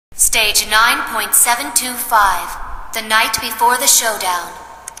Stage 9.725. The night before the showdown.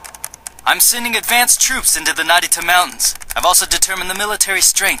 I'm sending advanced troops into the Narita Mountains. I've also determined the military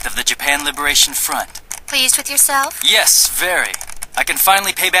strength of the Japan Liberation Front. Pleased with yourself? Yes, very. I can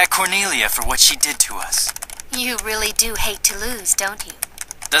finally pay back Cornelia for what she did to us. You really do hate to lose, don't you?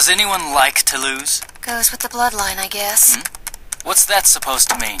 Does anyone like to lose? Goes with the bloodline, I guess. What's that supposed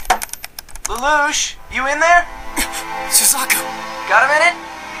to mean? Lelouch, you in there? Suzaku! Got a minute?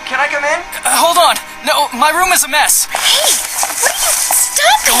 Can I come in? Hold on! No, my room is a mess! Hey! What are you...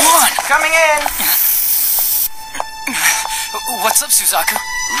 Stop it! Go on! Coming in! What's up, Suzaku?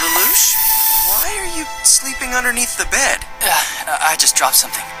 Lelouch, why are you sleeping underneath the bed? I just dropped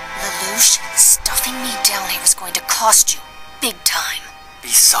something. Lelouch, stuffing me down here is going to cost you. Big time. Be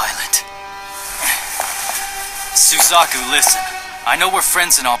silent. Suzaku, listen. I know we're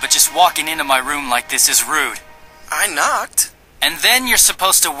friends and all, but just walking into my room like this is rude. I knocked. And then you're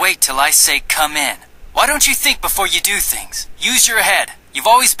supposed to wait till I say come in. Why don't you think before you do things? Use your head. You've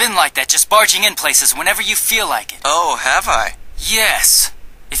always been like that, just barging in places whenever you feel like it. Oh, have I? Yes.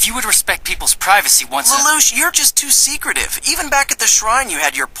 If you would respect people's privacy once Lelouch, you're just too secretive. Even back at the shrine you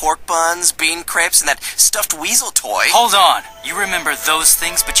had your pork buns, bean crepes, and that stuffed weasel toy. Hold on. You remember those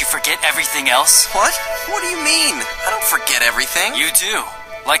things, but you forget everything else? What? What do you mean? I don't forget everything. You do.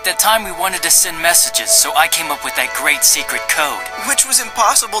 Like that time we wanted to send messages, so I came up with that great secret code. Which was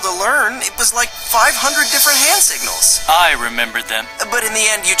impossible to learn. It was like 500 different hand signals. I remembered them. But in the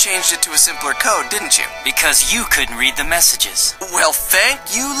end, you changed it to a simpler code, didn't you? Because you couldn't read the messages. Well, thank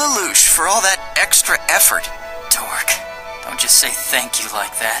you, Lelouch, for all that extra effort. Dork. Don't just say thank you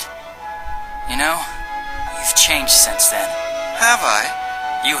like that. You know, you've changed since then. Have I?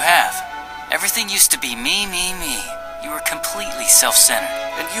 You have. Everything used to be me, me, me. You were completely self-centered.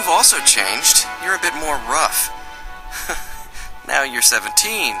 And you've also changed. You're a bit more rough. Now you're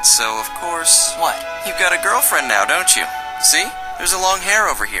 17, so of course... What? You've got a girlfriend now, don't you? See? There's a long hair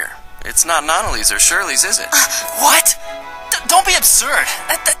over here. It's not Nonali's or Shirley's, is it? What? Don't be absurd.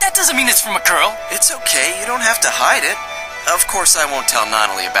 That doesn't mean it's from a girl. It's okay. You don't have to hide it. Of course I won't tell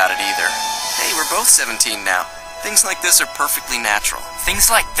Nonali about it either. Hey, we're both 17 now. Things like this are perfectly natural.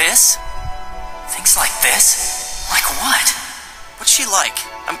 Things like this? Things like this? Like what? What's she like?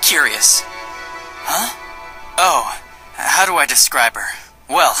 I'm curious. Huh? Oh, how do I describe her?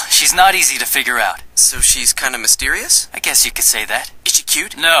 Well, she's not easy to figure out. So she's kind of mysterious? I guess you could say that. Is she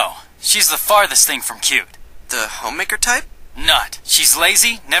cute? No, she's the farthest thing from cute. The homemaker type? Not. She's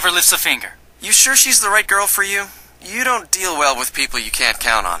lazy, never lifts a finger. You sure she's the right girl for you? You don't deal well with people you can't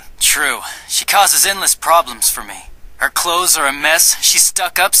count on. True. She causes endless problems for me. Her clothes are a mess, she's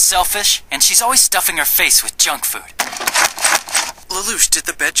stuck up, selfish, and she's always stuffing her face with junk food. Lelouch, did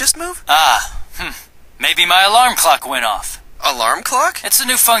the bed just move? Maybe my alarm clock went off. Alarm clock? It's a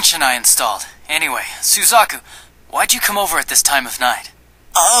new function I installed. Anyway, Suzaku, why'd you come over at this time of night?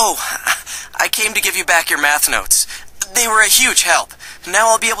 Oh, I came to give you back your math notes. They were a huge help. Now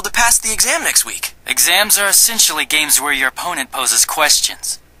I'll be able to pass the exam next week. Exams are essentially games where your opponent poses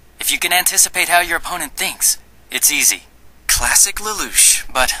questions. If you can anticipate how your opponent thinks, it's easy. Classic Lelouch.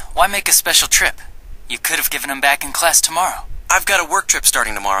 But why make a special trip? You could have given him back in class tomorrow. I've got a work trip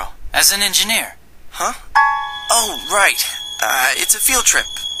starting tomorrow. As an engineer. Huh? Oh, right. It's a field trip.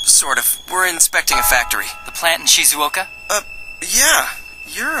 Sort of. We're inspecting a factory. The plant in Shizuoka? Yeah.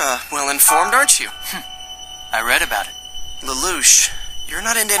 You're, well-informed, aren't you? I read about it. Lelouch, you're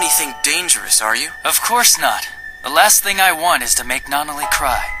not into anything dangerous, are you? Of course not. The last thing I want is to make Nonali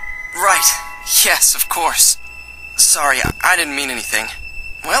cry. Right. Yes, of course. Sorry, I didn't mean anything.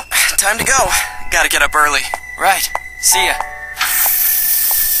 Well, time to go. Gotta get up early. Right. See ya.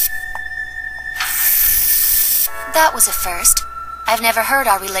 That was a first. I've never heard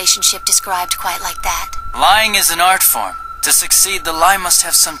our relationship described quite like that. Lying is an art form. To succeed, the lie must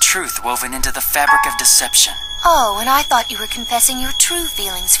have some truth woven into the fabric of deception. Oh, and I thought you were confessing your true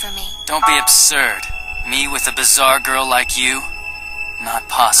feelings for me. Don't be absurd. Me with a bizarre girl like you? Not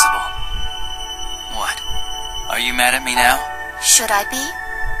possible. What? Are you mad at me now? Should I be?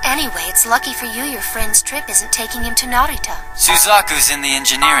 Anyway, it's lucky for you your friend's trip isn't taking him to Narita. Suzaku's in the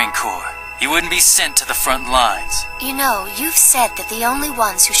engineering corps. He wouldn't be sent to the front lines. You know, you've said that the only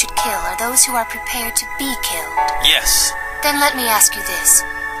ones who should kill are those who are prepared to be killed. Yes. Then let me ask you this.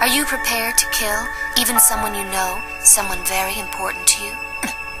 Are you prepared to kill even someone you know, someone very important to you?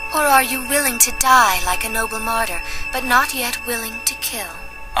 Or are you willing to die like a noble martyr, but not yet willing to kill?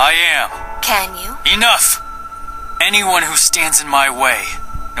 I am. Can you? Enough! Anyone who stands in my way,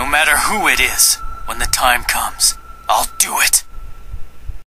 no matter who it is, when the time comes, I'll do it.